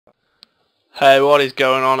Hey, what is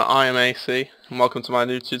going on? I am AC, and welcome to my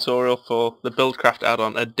new tutorial for the Buildcraft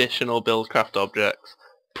add-on, additional Buildcraft objects.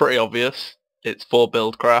 Pretty obvious, it's for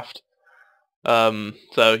Buildcraft.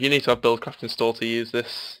 So you need to have Buildcraft installed to use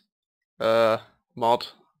this mod. I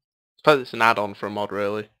suppose it's an add-on for a mod,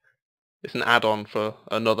 really. It's an add-on for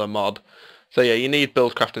another mod. So yeah, you need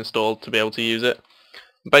Buildcraft installed to be able to use it.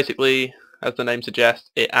 Basically, as the name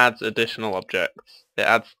suggests, it adds additional objects. It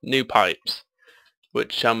adds new pipes,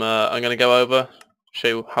 which I'm going to go over, show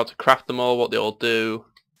you how to craft them all, what they all do,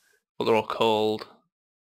 what they're all called,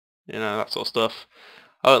 you know, that sort of stuff.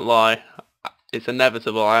 I won't lie, it's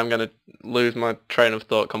inevitable I am going to lose my train of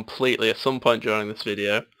thought completely at some point during this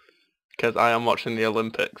video, because I am watching the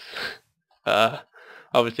Olympics.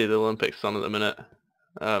 Obviously the Olympics is on at the minute.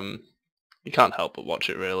 You can't help but watch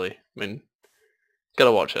it, really. I mean,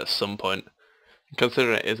 gotta watch it at some point.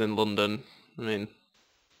 Considering it is in London, I mean,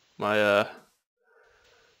 my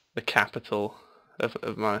the capital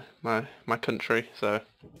of my country. So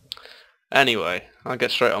anyway, I'll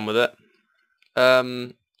get straight on with it.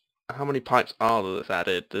 How many pipes are there that's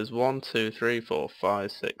added? There's 1, 2, 3, 4,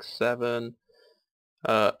 5, 6, 7,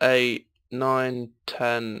 8, 9,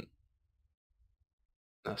 10.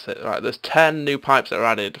 That's it. Right, there's 10 new pipes that are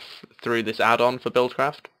added through this add-on for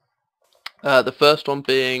Buildcraft. The first one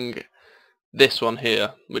being this one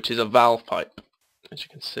here, which is a valve pipe, as you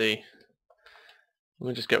can see. Let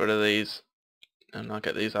me just get rid of these, and I'll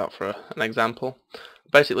get these out for an example.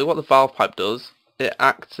 Basically, what the valve pipe does, it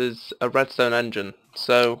acts as a redstone engine.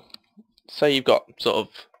 So, say you've got sort of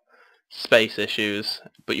space issues,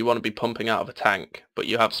 but you want to be pumping out of a tank, but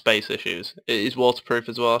you have space issues. It is waterproof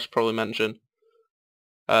as well, I should probably mention.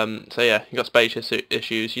 So yeah, you've got space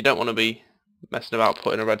issues. You don't want to be messing about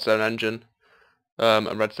putting a redstone engine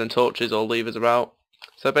and redstone torches or levers about.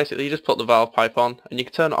 So basically you just put the valve pipe on, and you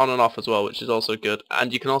can turn it on and off as well, which is also good.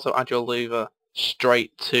 And you can also add your lever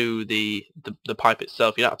straight to the pipe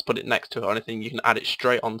itself. You don't have to put it next to it or anything, you can add it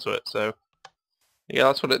straight onto it. So yeah,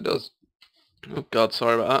 that's what it does. Oh god,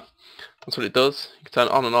 sorry about that. That's what it does. You can turn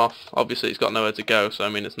it on and off. Obviously it's got nowhere to go, so I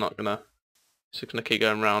mean it's just gonna keep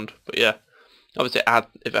going round. But yeah, obviously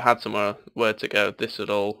if it had somewhere where to go, this would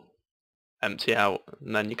all empty out,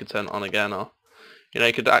 and then you could turn it on again, or you know,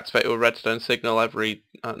 you could activate a redstone signal every,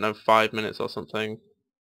 I don't know, 5 minutes or something.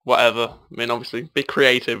 Whatever. I mean, obviously, be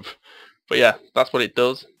creative. But yeah, that's what it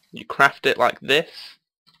does. You craft it like this.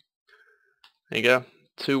 There you go.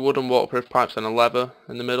 2 wooden waterproof pipes and a lever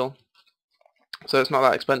in the middle. So it's not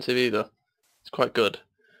that expensive either. It's quite good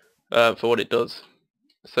for what it does.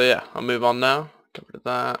 So yeah, I'll move on now. Get rid of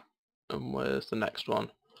that. And where's the next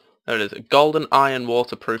one? There it is. A golden iron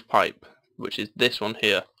waterproof pipe, which is this one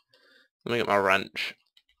here. Let me get my wrench.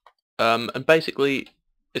 And basically,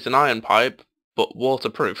 it's an iron pipe, but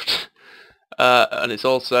waterproofed. And it's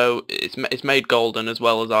also it's made golden as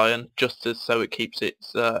well as iron, just so it keeps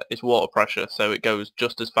its water pressure, so it goes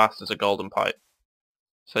just as fast as a golden pipe.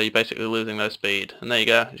 So you're basically losing no speed. And there you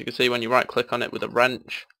go. As you can see, when you right click on it with a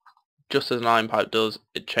wrench, just as an iron pipe does,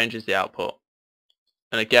 it changes the output.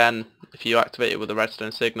 And again, if you activate it with a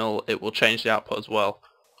redstone signal, it will change the output as well.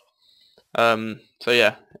 So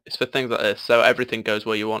yeah, it's for things like this, so everything goes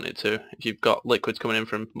where you want it to. If you've got liquids coming in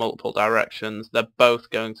from multiple directions, they're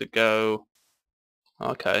both going to go...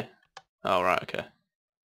 Okay. Oh, right, okay.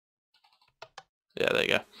 Yeah, there you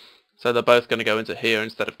go. So they're both going to go into here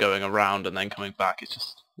instead of going around and then coming back. It's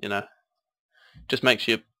just, you know, just makes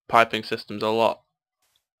your piping systems a lot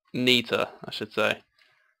neater, I should say.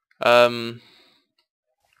 Yeah,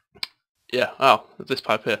 oh, there's this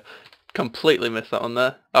pipe here. Completely missed that one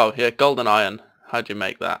there. Oh, yeah, golden iron. How'd you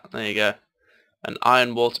make that? There you go. An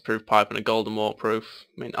iron waterproof pipe and a golden waterproof.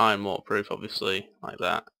 I mean, iron waterproof, obviously, like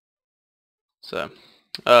that. So,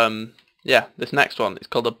 yeah, this next one is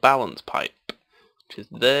called a balance pipe, which is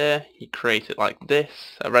there. You create it like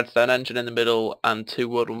this. A redstone engine in the middle and 2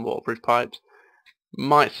 wooden waterproof pipes.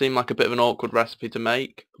 Might seem like a bit of an awkward recipe to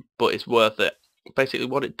make, but it's worth it. Basically,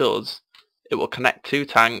 what it does, it will connect 2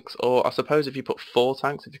 tanks, or I suppose if you put 4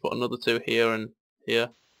 tanks, if you put another 2 here and here,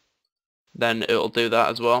 then it'll do that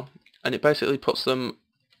as well. And it basically puts them,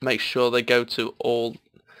 makes sure they go to all,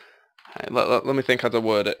 let me think how to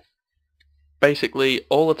word it. Basically,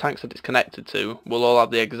 all the tanks that it's connected to will all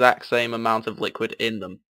have the exact same amount of liquid in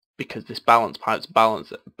them, because this balance pipe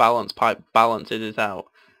balances it out.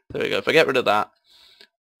 There we go. If I get rid of that,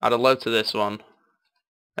 add a load to this one.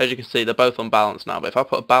 As you can see, they're both unbalanced now, but if I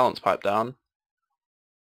put a balance pipe down,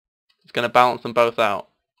 it's going to balance them both out.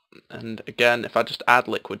 And again, if I just add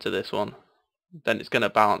liquid to this one, then it's going to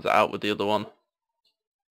balance it out with the other one.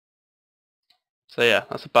 So yeah,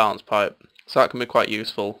 that's a balance pipe. So that can be quite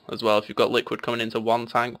useful as well. If you've got liquid coming into one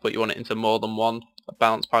tank but you want it into more than one, a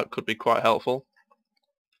balance pipe could be quite helpful.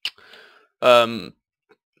 But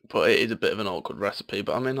it is a bit of an awkward recipe,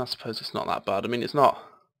 but I mean I suppose it's not that bad. I mean it's not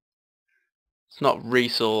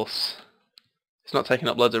resource, it's not taking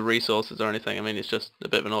up loads of resources or anything. I mean it's just a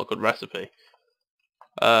bit of an awkward recipe.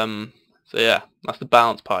 So yeah, that's the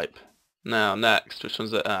balance pipe. Now next, which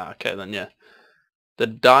one's it? Okay then, yeah. The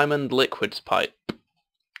diamond liquids pipe.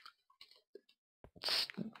 It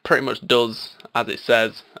pretty much does as it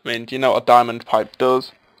says. I mean, do you know what a diamond pipe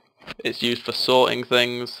does? It's used for sorting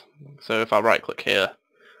things. So if I right click here,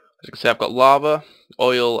 as you can see I've got lava,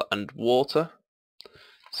 oil and water.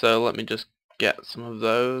 So let me just get some of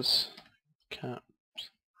those. Caps.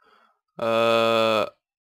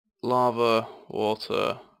 Lava,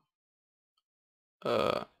 water,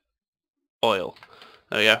 oil.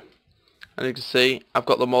 There we go. And you can see I've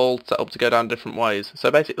got them all set up to go down different ways.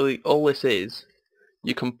 So basically all this is,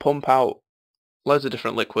 you can pump out loads of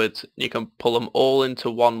different liquids. You can pull them all into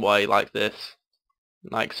one way like this.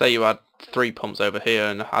 Like say you had 3 pumps over here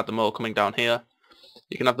and had them all coming down here.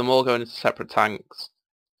 You can have them all going into separate tanks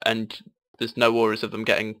and there's no worries of them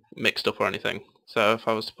getting mixed up or anything. So if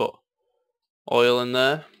I was to put oil in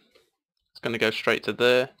there, it's going to go straight to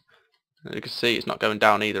there. And you can see it's not going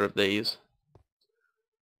down either of these.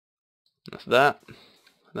 That's that. And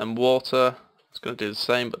then water, it's going to do the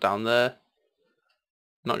same but down there.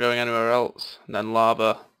 Not going anywhere else. And then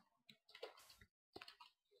lava.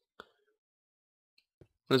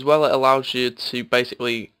 As well, it allows you to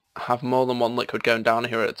basically have more than one liquid going down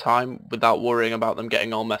here at a time without worrying about them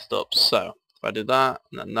getting all messed up. So if I did that,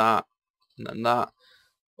 and then that, and then that,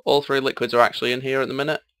 all 3 liquids are actually in here at the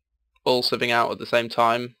minute, all sieving out at the same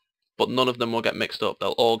time, but none of them will get mixed up.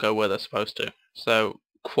 They'll all go where they're supposed to. So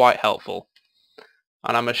quite helpful.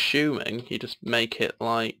 And I'm assuming you just make it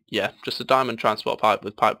like, yeah, just a diamond transport pipe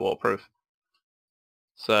with pipe waterproof.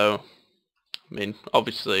 So, I mean,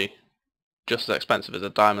 obviously just as expensive as a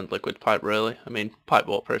diamond liquid pipe really. I mean, pipe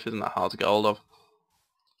waterproof isn't that hard to get hold of.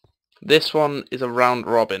 This one is a round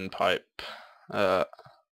robin pipe.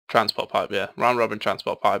 Transport pipe, yeah. Round robin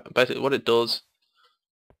transport pipe. Basically what it does,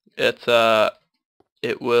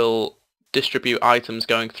 it will distribute items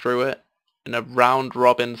going through it in a round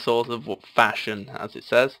robin sort of fashion, as it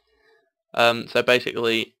says. So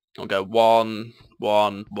basically it'll go 1,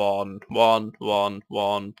 1, 1, 1, 1,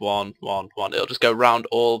 1, 1, 1, 1. It'll just go round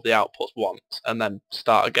all the outputs once and then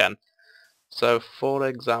start again. So for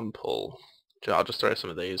example, I'll just throw some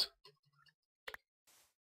of these.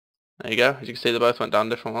 There you go. As you can see, they both went down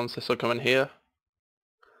different ones. This will come in here.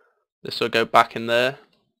 This will go back in there.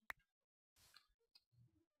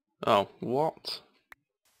 Oh, what?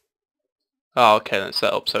 Oh, okay, then it's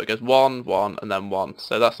set up so it goes 1, 1, and then 1.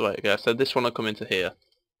 So that's the way it goes. So this one will come into here.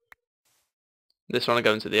 This one will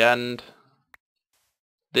go into the end.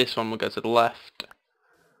 This one will go to the left.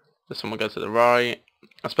 This one will go to the right.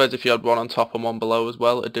 I suppose if you had one on top and one below as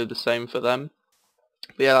well, it'd do the same for them.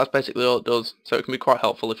 But yeah, that's basically all it does. So it can be quite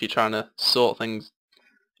helpful if you're trying to sort things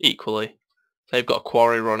equally. Say you've got a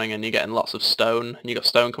quarry running and you're getting lots of stone, and you've got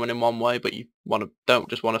stone coming in one way, but you don't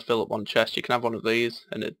just want to fill up one chest. You can have one of these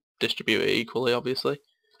and it distribute it equally, obviously.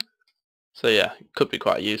 So yeah, it could be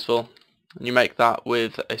quite useful. And you make that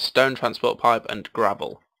with a stone transport pipe and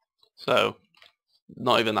gravel. So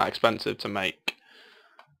not even that expensive to make.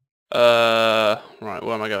 Right,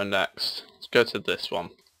 where am I going next? Let's go to this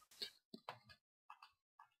one.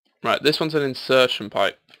 Right, this one's an insertion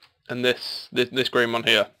pipe, and this green one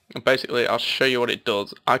here. And basically, I'll show you what it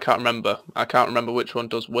does. I can't remember which one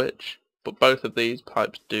does which, but both of these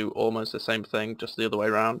pipes do almost the same thing, just the other way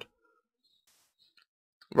around.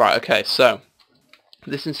 Right, okay, so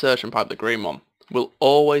this insertion pipe, the green one, will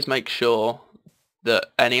always make sure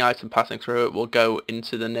that any item passing through it will go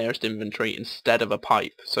into the nearest inventory instead of a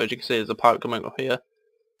pipe. So as you can see, there's a pipe coming up here.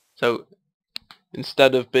 So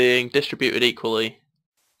instead of being distributed equally,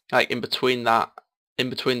 like in between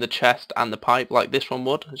the chest and the pipe, like this one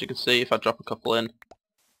would, as you can see, if I drop a couple in,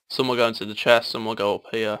 some will go into the chest, some will go up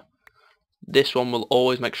here. This one will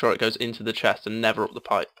always make sure it goes into the chest and never up the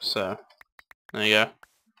pipe. So there you go.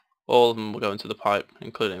 All of them will go into the pipe,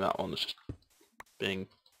 including that one that's just being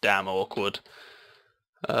damn awkward.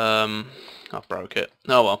 I broke it.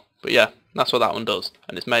 Oh well. But yeah, that's what that one does.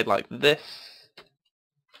 And it's made like this.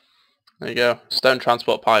 There you go. Stone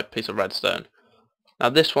transport pipe, piece of redstone. Now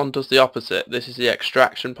this one does the opposite. This is the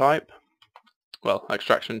extraction pipe. Well,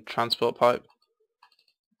 extraction transport pipe.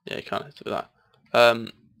 Yeah, you can't do that.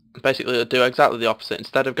 Basically it'll do exactly the opposite.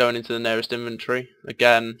 Instead of going into the nearest inventory,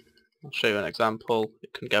 again, I'll show you an example.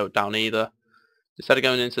 It can go down either. instead of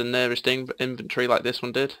going into the nearest inventory like this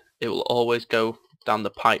one did, it will always go down the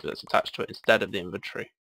pipe that's attached to it instead of the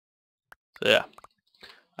inventory. So yeah,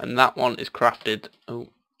 and that one is crafted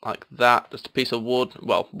like that, just a piece of wood,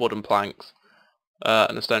 well, wooden planks,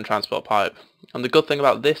 and a stone transport pipe. And the good thing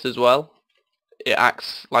about this as well, it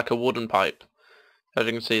acts like a wooden pipe. As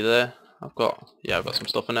you can see there, I've got some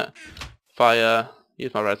stuff in it. If I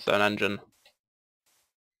use my redstone engine,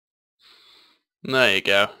 there you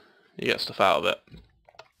go, you get stuff out of it.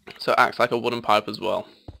 So it acts like a wooden pipe as well,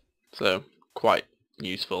 so quite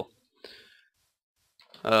useful.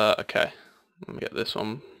 Okay, let me get this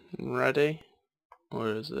one ready.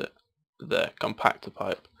 Where is it? There, compactor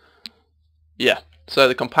pipe. Yeah, so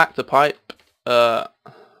the compactor pipe, hang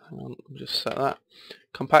on, let me just set that.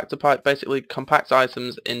 Compactor pipe basically compacts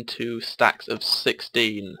items into stacks of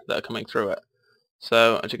 16 that are coming through it.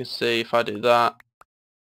 So as you can see, if I do that,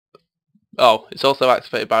 oh, it's also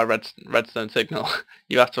activated by a redstone signal.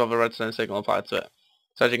 You have to have a redstone signal applied to it.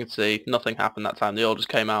 So as you can see, nothing happened that time. They all just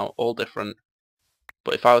came out all different.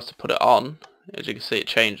 But if I was to put it on, as you can see, it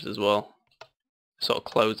changes as well. It sort of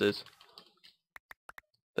closes.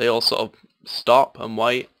 They all sort of stop and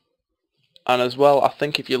wait. And as well, I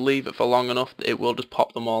think if you leave it for long enough, it will just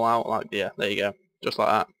pop them all out. Like, yeah, there you go, just like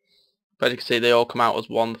that. But as you can see, they all come out as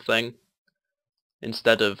one thing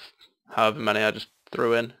instead of however many I just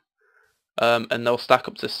threw in. And they'll stack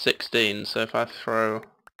up to 16. So if I throw,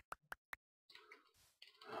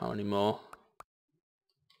 how many more?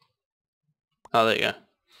 Oh, there you go.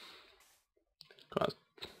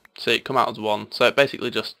 See, it come out as one. So it basically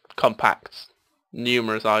just compacts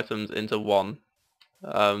numerous items into one.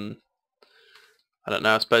 I don't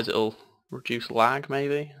know, I suppose it'll reduce lag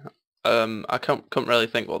maybe? I couldn't really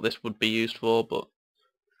think what this would be used for, but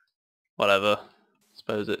whatever. I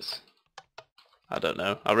suppose it's, I don't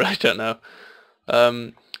know, I really don't know.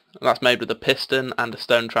 That's made with a piston and a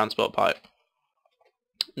stone transport pipe.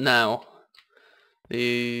 Now,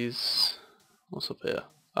 these, what's up here?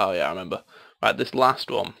 Oh yeah, I remember. Right, this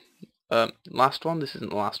last one. This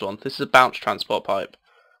isn't the last one. This is a bounce transport pipe.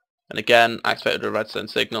 And again, activated with a redstone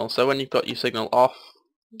signal. So when you've got your signal off,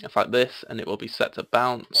 if like this, and it will be set to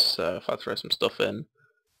bounce. So if I throw some stuff in,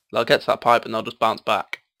 they'll get to that pipe and they'll just bounce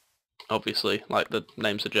back. Obviously, like the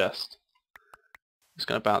name suggests. It's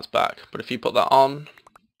going to bounce back. But if you put that on,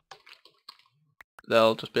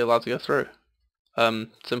 they'll just be allowed to go through.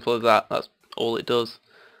 Simple as that. That's all it does.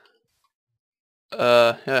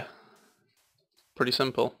 Yeah. Pretty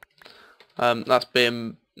simple.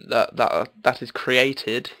 That is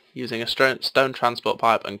created using a stone transport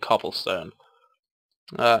pipe and cobblestone.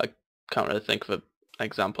 I can't really think of an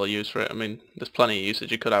example use for it. I mean, there's plenty of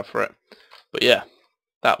usage you could have for it. But yeah,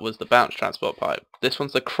 that was the bounce transport pipe. This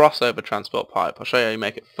one's the crossover transport pipe. I'll show you how you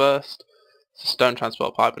make it first. It's a stone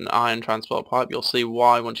transport pipe and an iron transport pipe. You'll see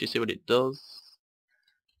why once you see what it does.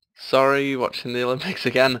 Sorry, watching the Olympics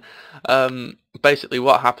again. Basically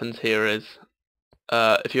what happens here is,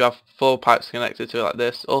 if you have 4 pipes connected to it like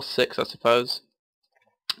this, or 6 I suppose,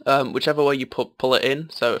 whichever way you pull it in,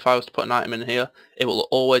 so if I was to put an item in here, it will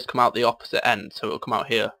always come out the opposite end, so it will come out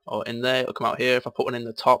here, or in there, it will come out here. If I put one in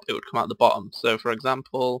the top, it would come out the bottom. So for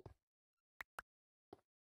example,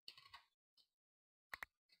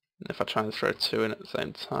 if I try and throw 2 in at the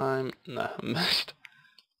same time, no, I missed.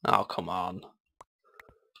 Oh, come on.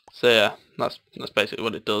 So yeah, that's basically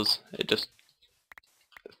what it does. It just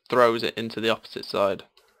throws it into the opposite side.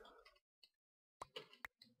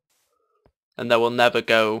 And they will never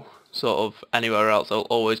go sort of anywhere else, they'll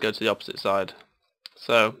always go to the opposite side.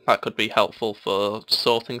 So that could be helpful for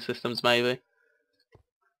sorting systems maybe.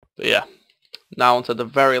 But yeah, now onto the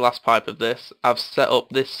very last pipe of this. I've set up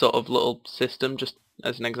this sort of little system just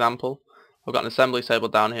as an example. I've got an assembly table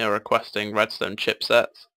down here requesting redstone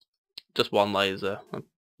chipsets. Just one laser. I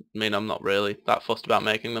mean, I'm not really that fussed about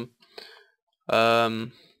making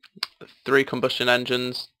them. 3 combustion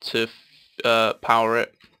engines to power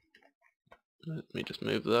it. Let me just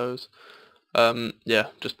move those. Yeah,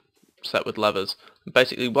 just set with levers.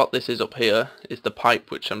 Basically what this is up here is the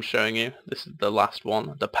pipe which I'm showing you. This is the last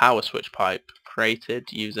one, the power switch pipe,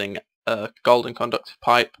 created using a golden conductive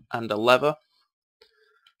pipe and a lever.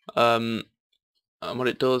 And what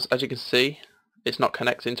it does, as you can see, it's not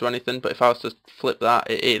connecting to anything, but if I was to flip that,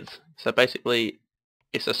 it is. So basically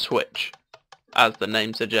it's a switch, as the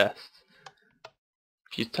name suggests.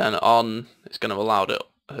 If you turn it on, it's going to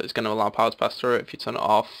allow power to pass through it. If you turn it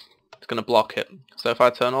off, it's going to block it. So if I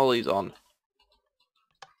turn all these on,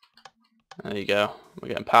 there you go, we're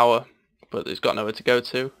getting power, but it's got nowhere to go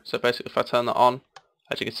to. So basically if I turn that on,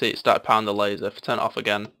 as you can see, it started powering the laser. If I turn it off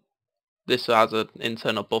again, this has an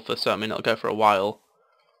internal buffer, so I mean it'll go for a while,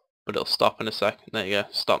 but it'll stop in a second. There you go,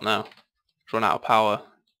 stop now. It's run out of power,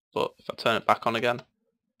 but if I turn it back on again.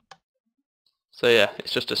 So yeah,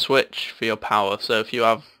 it's just a switch for your power. So if you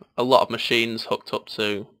have a lot of machines hooked up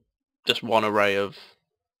to just one array of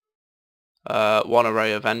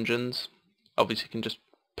engines, obviously you can just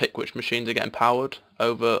pick which machines are getting powered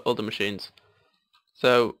over other machines.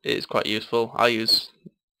 So it is quite useful. I use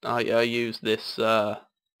this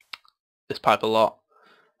this pipe a lot,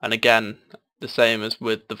 and again, the same as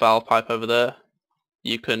with the valve pipe over there,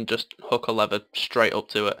 you can just hook a lever straight up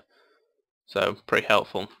to it. So pretty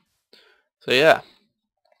helpful. So yeah,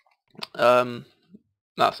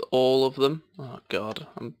 that's all of them. Oh god,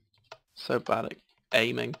 I'm so bad at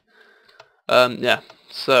aiming. Yeah,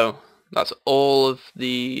 so that's all of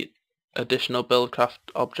the additional Buildcraft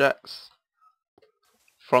objects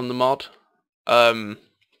from the mod.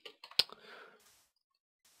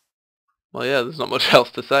 Well, yeah, there's not much else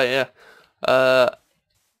to say. Yeah,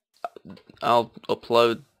 I'll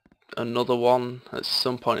upload another one at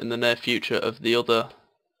some point in the near future of the other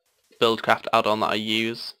Buildcraft add-on that I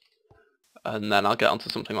use, and then I'll get onto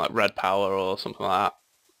something like Red Power or something like that.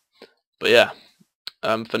 But yeah,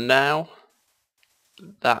 for now,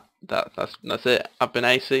 that's it. I've been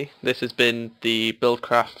AC. This has been the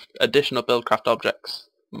additional Buildcraft Objects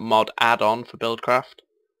mod add-on for Buildcraft.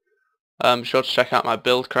 Be sure to check out my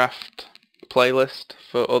Buildcraft playlist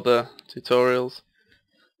for other tutorials.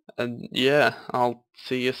 And yeah, I'll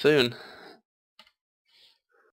see you soon.